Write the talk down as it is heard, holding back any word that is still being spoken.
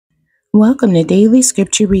Welcome to Daily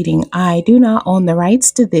Scripture Reading. I do not own the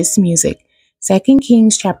rights to this music. 2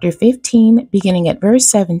 Kings chapter 15, beginning at verse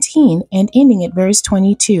 17 and ending at verse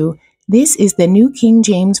 22. This is the New King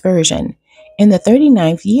James Version. In the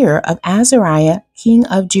 39th year of Azariah, king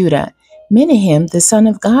of Judah, Menahem the son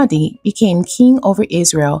of Gadi became king over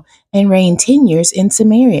Israel and reigned 10 years in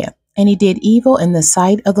Samaria. And he did evil in the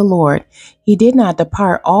sight of the Lord. He did not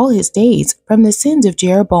depart all his days from the sins of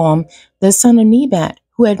Jeroboam the son of Nebat,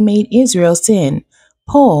 who had made Israel sin.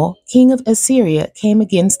 Pul, king of Assyria, came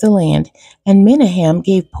against the land, and Menahem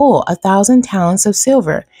gave Pul 1,000 talents of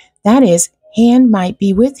silver, that his hand might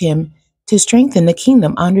be with him, to strengthen the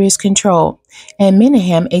kingdom under his control. And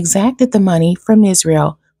Menahem exacted the money from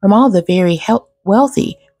Israel, from all the very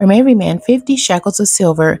wealthy, from every man 50 shekels of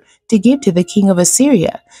silver, to give to the king of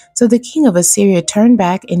Assyria. So the king of Assyria turned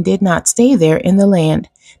back and did not stay there in the land.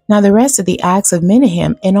 Now the rest of the acts of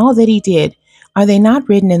Menahem and all that he did, are they not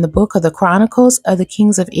written in the book of the Chronicles of the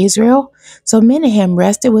kings of Israel? So Menahem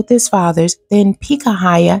rested with his fathers. Then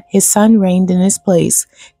Pekahiah, his son, reigned in his place.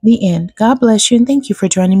 The end. God bless you, and thank you for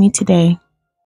joining me today.